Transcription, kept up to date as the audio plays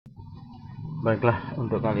Baiklah,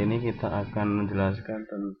 untuk kali ini kita akan menjelaskan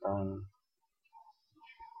tentang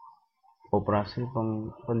operasi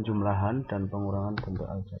penjumlahan dan pengurangan bentuk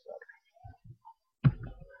aljabar.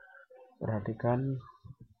 Perhatikan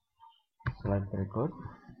slide berikut.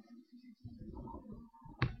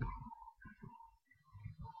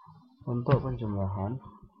 Untuk penjumlahan,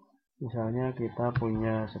 misalnya kita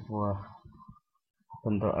punya sebuah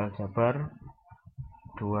bentuk aljabar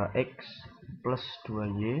 2x plus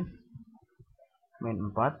 2y min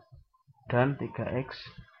 4 dan 3x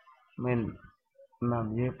min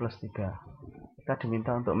 6y plus 3. Kita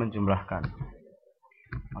diminta untuk menjumlahkan.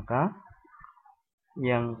 Maka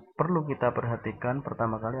yang perlu kita perhatikan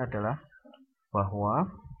pertama kali adalah bahwa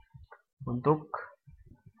untuk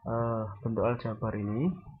bentuk aljabar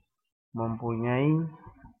ini mempunyai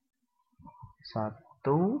 1,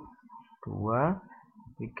 2,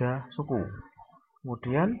 3 suku.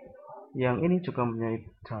 Kemudian yang ini juga mempunyai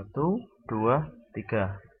 1, 2,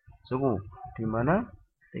 3 suku, di mana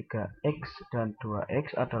 3x dan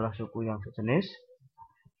 2x adalah suku yang sejenis,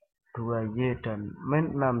 2y dan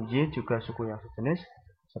min 6y juga suku yang sejenis,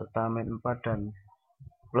 serta min 4 dan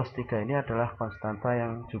plus 3 ini adalah konstanta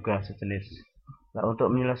yang juga sejenis. Nah,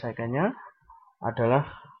 untuk menyelesaikannya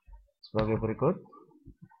adalah sebagai berikut.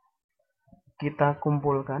 Kita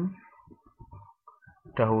kumpulkan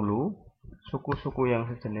dahulu suku-suku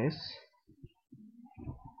yang sejenis.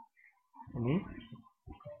 Ini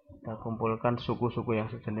kita kumpulkan suku-suku yang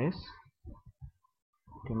sejenis,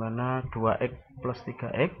 di mana 2x plus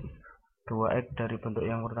 3x, 2x dari bentuk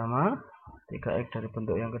yang pertama, 3x dari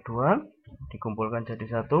bentuk yang kedua, dikumpulkan jadi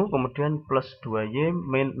satu, kemudian plus 2y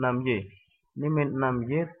min 6y. Ini min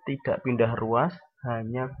 6y tidak pindah ruas,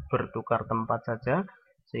 hanya bertukar tempat saja,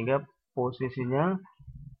 sehingga posisinya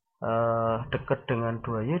dekat dengan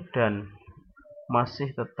 2y dan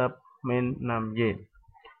masih tetap min 6y.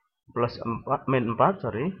 Plus 4, min 4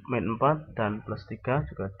 dan plus 3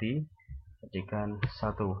 juga dijadikan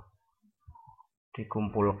 1,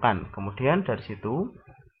 dikumpulkan. Kemudian dari situ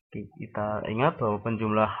kita ingat bahwa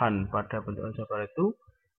penjumlahan pada bentuk aljabar itu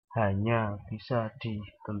hanya bisa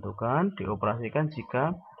ditentukan, dioperasikan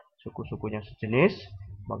jika suku-sukunya sejenis.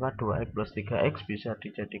 Maka 2x plus 3x bisa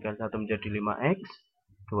dijadikan 1 menjadi 5x,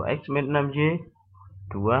 2x min 6y,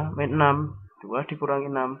 2 min 6, 2 dikurangi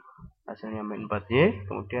 6, hasilnya min 4y,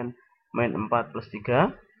 kemudian min 4 plus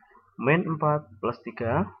 3, min 4 plus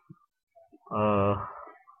 3,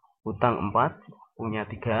 hutang 4, punya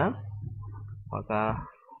 3, maka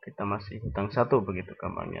kita masih hutang 1, begitu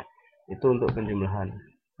gampangnya. Itu untuk penjumlahan.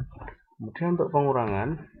 Kemudian untuk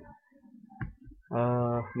pengurangan,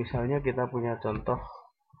 misalnya kita punya contoh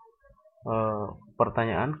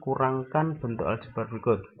pertanyaan, kurangkan bentuk aljabar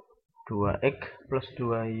berikut. 2x plus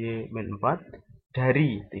 2y min 4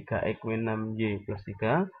 dari 3x min 6y plus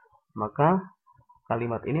 3, maka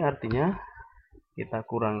kalimat ini artinya kita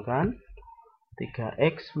kurangkan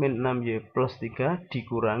 3x min 6y plus 3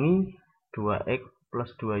 dikurangi 2x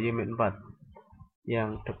plus 2y min 4.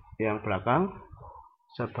 Yang belakang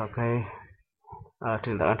sebagai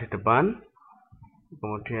diletakkan di depan,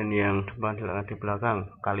 kemudian yang depan diletakkan di belakang.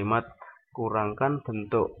 Kalimat kurangkan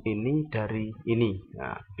bentuk ini dari ini.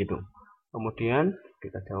 Nah, gitu. Kemudian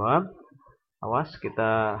kita jawab, awas,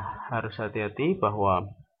 kita harus hati-hati bahwa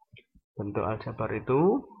bentuk aljabar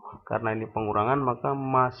itu karena ini pengurangan maka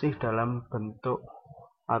masih dalam bentuk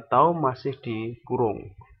atau masih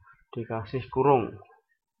dikurung, dikasih kurung,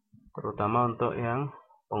 terutama untuk yang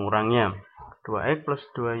pengurangnya. 2x plus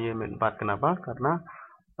 2y min 4. Kenapa? Karena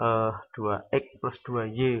 2x plus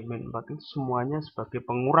 2y min 4 itu semuanya sebagai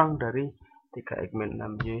pengurang dari 3x min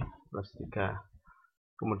 6y plus 3.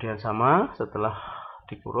 Kemudian sama, setelah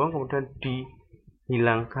dikurung kemudian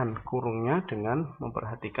dihilangkan kurungnya dengan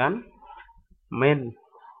memperhatikan min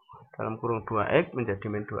dalam kurung 2x menjadi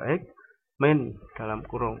min 2x, min dalam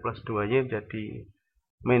kurung plus 2y menjadi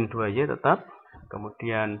min 2y tetap,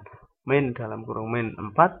 kemudian min dalam kurung min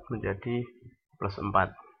 4 menjadi plus 4.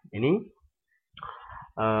 Ini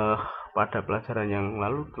pada pelajaran yang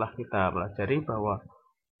lalu telah kita pelajari bahwa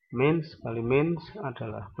min sekali min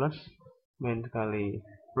adalah plus, min sekali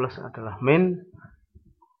plus adalah min,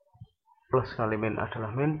 plus kali min adalah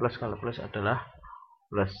min, plus kali plus adalah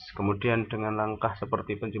plus. Kemudian dengan langkah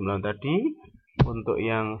seperti penjumlahan tadi, untuk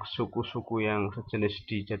yang suku-suku yang sejenis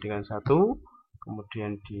dijadikan 1,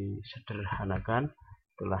 kemudian disederhanakan,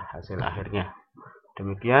 itulah hasil akhirnya.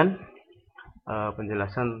 Demikian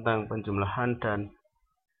penjelasan tentang penjumlahan dan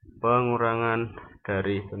pengurangan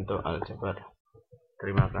dari bentuk aljabar.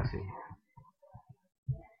 Terima kasih.